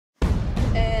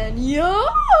again.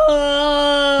 Yes!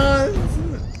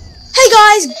 Hey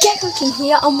guys, Get Cooking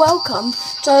here and welcome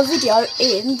to a video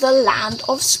in the land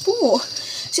of Spore.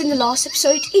 So in the last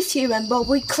episode, if you remember,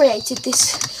 we created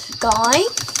this guy.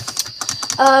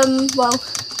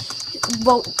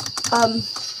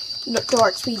 Not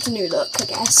Dark Speed's new look, I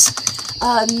guess.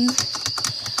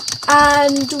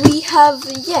 And we have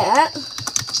yet.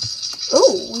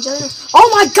 Oh, we don't know. Oh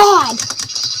my god!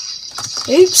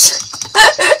 Oops.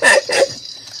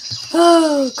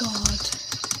 Oh god.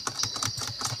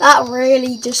 That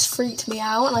really just freaked me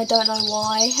out and I don't know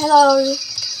why. Hello.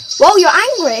 Whoa, you're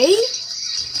angry?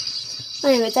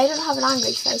 Anyway, they don't have an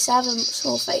angry face, they have a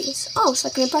small face. Oh, so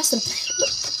I can impress them.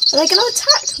 Are they going to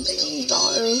attack me?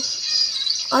 No.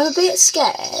 I'm a bit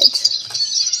scared.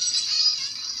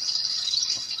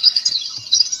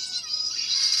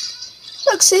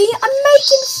 Look, see, I'm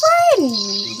making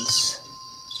friends.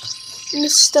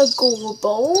 Mr.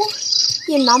 Gorble,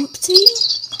 you numpty.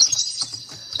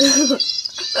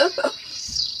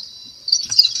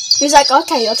 He's like,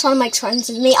 okay, you're trying to make friends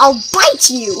with me, I'll bite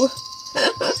you.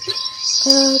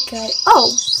 Okay.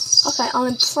 Oh, okay, I'll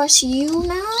impress you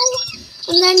now,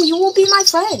 and then you will be my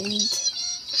friend.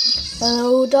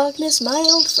 Hello, darkness, my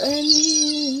old friend.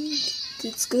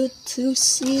 It's good to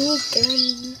see you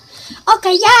again.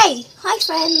 Okay, yay! Hi,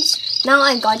 friends. Now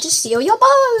I'm going to steal your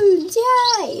bones.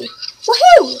 Yay!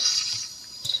 Woohoo!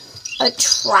 A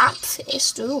trap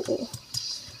fist. Ooh.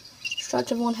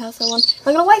 Destructive one, healthy one.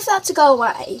 I'm gonna wait for that to go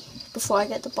away before I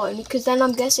get the bone, because then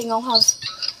I'm guessing I'll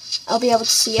be able to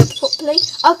see it properly.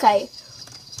 Okay.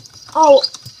 Oh,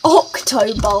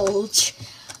 Octobulge.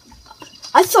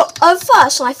 I thought at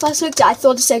first when I first looked at it,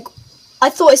 I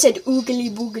thought it said oogly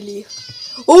boogly.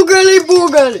 Oogly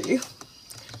boogly.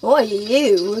 What are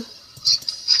you?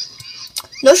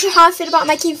 Not sure how I feel about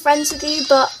making friends with you,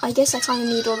 but I guess I kind of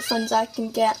need all the friends I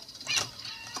can get.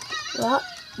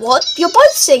 What? You're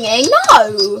both singing?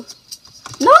 No!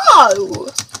 No!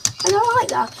 I don't like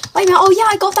that. Wait a minute. Oh yeah,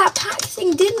 I got that pack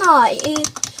thing, didn't I?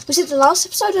 Was it the last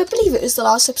episode? I believe it was the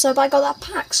last episode, but I got that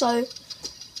pack, so...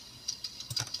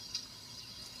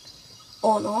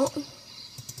 Or not.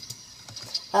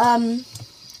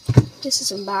 This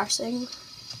is embarrassing.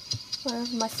 Where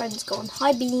have my friends gone?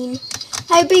 Hi, Bean.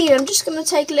 Hey, Bean, I'm just going to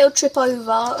take a little trip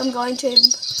over. I'm going to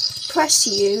press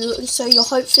you, so you'll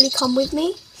hopefully come with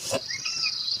me.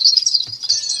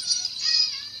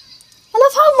 I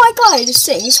love how my guy just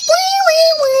sings. Wee,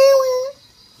 wee, wee, wee.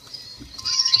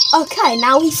 Okay,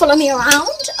 now he follow me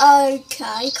around.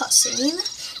 Okay, cutscene.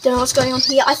 Don't know what's going on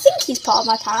here. I think he's part of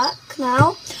my pack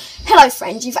now. Hello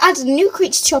friends, you've added a new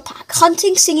creature to your pack.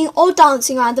 Hunting, singing or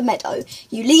dancing around the meadow.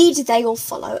 You lead, they will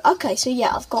follow. Okay, so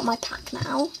yeah, I've got my pack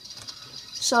now.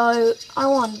 So, I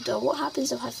wonder, what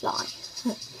happens if I fly?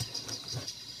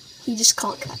 He just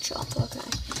can't catch up, okay.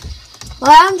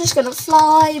 Well, I'm just going to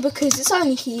fly because it's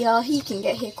only here. He can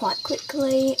get here quite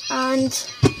quickly. And,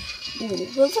 ooh,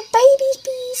 will the babies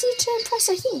be easy to impress?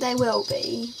 I think they will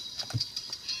be.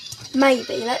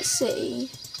 Maybe, let's see.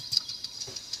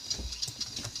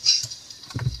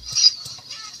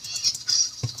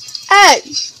 Hey,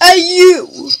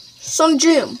 you, son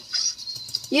Jim,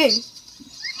 you.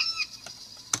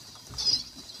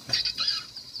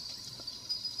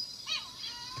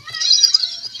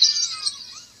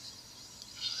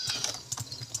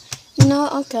 No,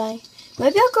 okay.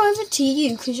 Maybe I'll go over to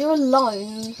you because you're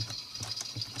alone,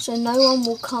 so no one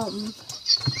will come.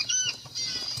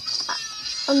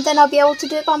 And then I'll be able to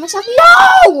do it by myself.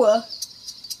 No!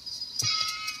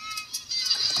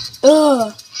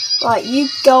 Ugh. Right, you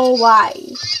go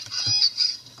away.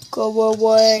 Go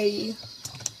away.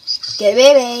 Get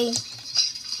baby.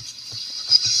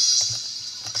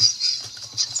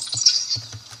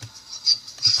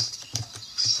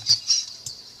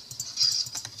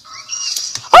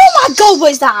 Oh my god,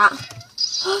 what is that?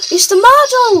 It's the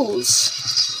Myrtles.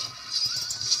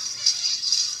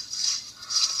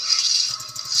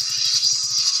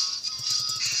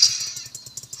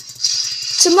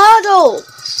 It's a Myrtle.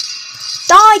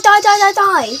 Die, die, die, die,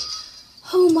 die.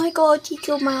 Oh my god, he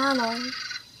killed my Anna.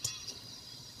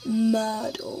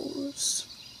 Myrtles.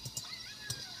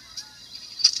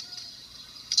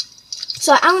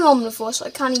 So I'm an omnivore, so I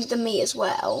can't eat the meat as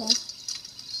well.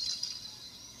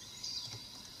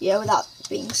 Yeah, without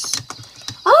being... I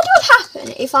wonder what would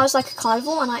happen if I was like a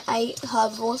carnivore and I ate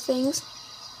herbivore things.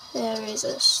 There is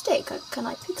a stick. Can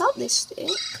I pick up this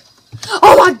stick?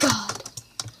 Oh my god!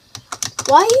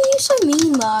 Why are you so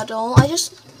mean, Myrtle?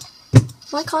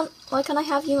 Why can't I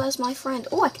have you as my friend?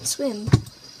 Oh, I can swim. I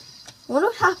wonder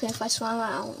what would happen if I swam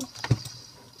out.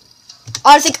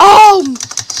 I think, oh!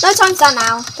 No time for that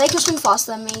now. They can swim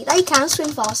faster than me. They can swim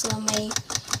faster than me.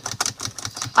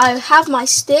 I have my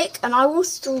stick, and I will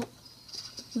still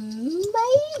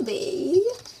maybe.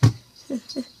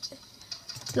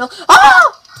 No.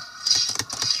 Ah!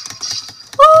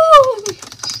 Oh!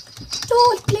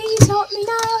 Lord, please help me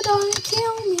now! Don't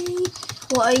kill me!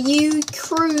 What are you,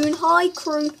 Croon? Hi,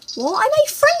 Croon. What? I made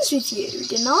friends with you,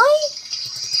 didn't I?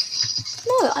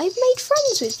 No, I made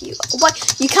friends with you.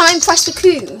 Wait, you can't impress the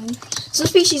coon. Some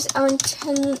species are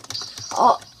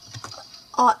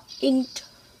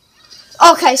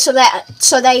Okay, so they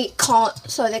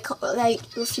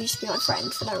refuse to be my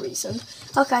friend for no reason.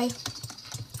 Okay.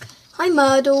 Hi,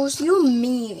 Myrtles. You're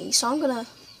meanie, so I'm gonna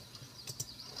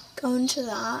go into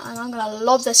that and I'm gonna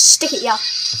lob the stick at ya.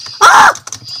 Ah!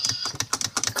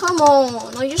 Come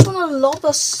on, I just want to lob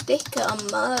a stick at a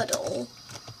Myrtle.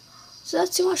 Is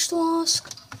that too much to ask?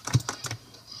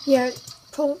 Yeah,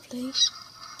 probably.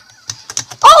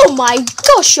 Oh my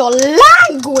gosh, your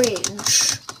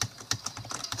language!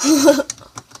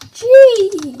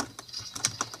 Gee.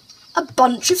 A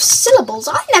bunch of syllables.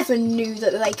 I never knew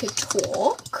that they could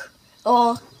talk.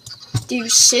 Or do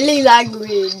silly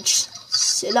language.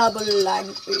 Syllable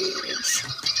language.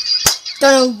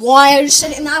 Don't know why I just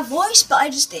said it in that voice, but I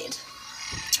just did.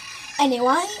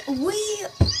 Anyway, we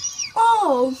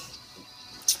are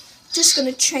just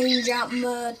going to change out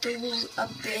Myrtle a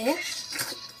bit.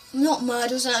 Not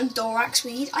Myrtles and Dorax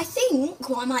weed. I think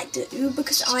what I might do,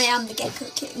 because I am the Gecko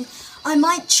King, I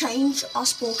might change our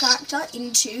spore character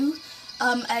into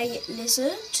a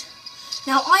lizard.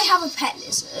 Now, I have a pet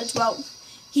lizard. Well,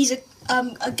 he's a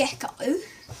gecko,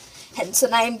 hence the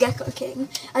name Gecko King,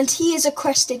 and he is a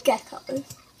crested gecko.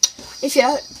 If you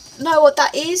don't know what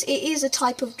that is, it is a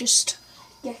type of just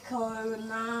gecko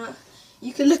and that.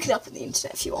 You can look it up on the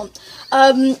internet if you want.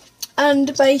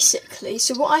 And basically,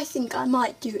 so what I think I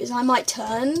might do is I might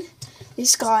turn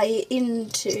this guy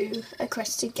into a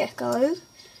crested gecko,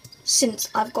 since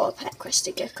I've got a pet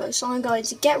crested gecko. So I'm going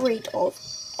to get rid of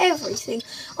everything.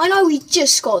 I know we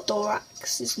just got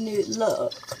Dorax's new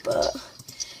look, but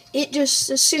it just,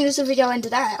 as soon as the video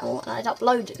ended out and I'd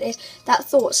uploaded it, that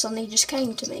thought suddenly just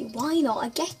came to me. Why not a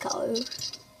gecko?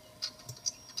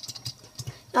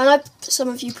 Now, I know some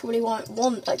of you probably won't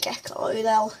want a gecko.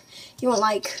 You want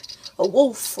like a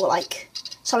wolf or like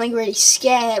something really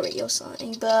scary or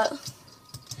something. But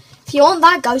if you want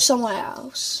that, go somewhere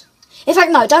else. In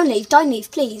fact, no, don't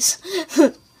leave, please.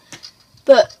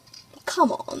 But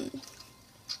come on,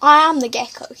 I am the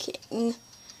Gecko King,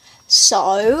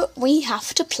 so we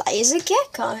have to play as a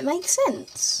gecko. It makes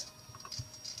sense.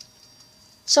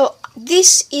 So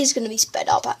this is going to be sped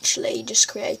up, actually, just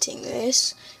creating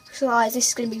this. So guys, this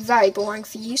is going to be very boring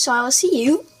for you, so I'll see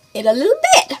you in a little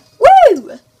bit.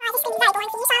 Woo! This is going to be very boring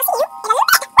for you, so I'll see you in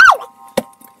a little bit. Woo!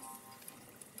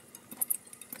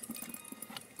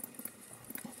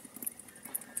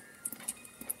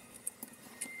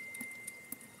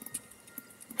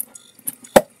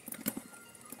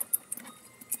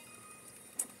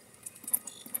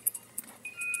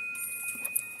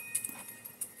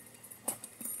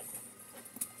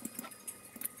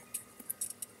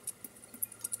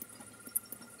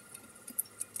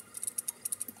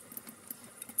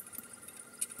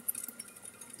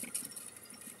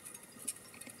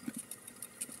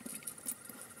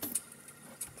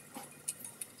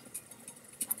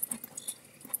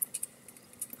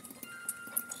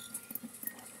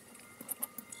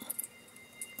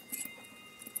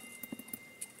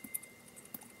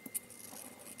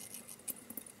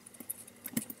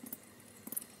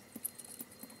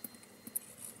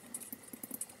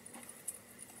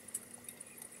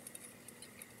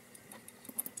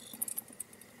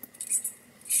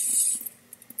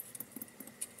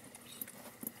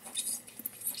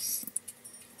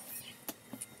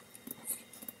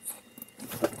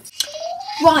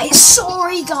 Right,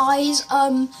 sorry guys,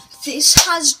 this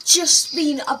has just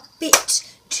been a bit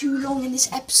too long in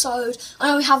this episode. I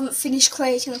know we haven't finished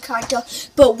creating a character,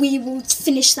 but we will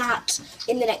finish that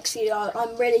in the next video.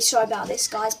 I'm really sorry about this,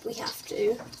 guys, but we have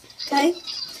to. Okay?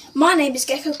 My name is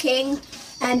Gecko King,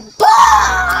 and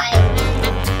bye!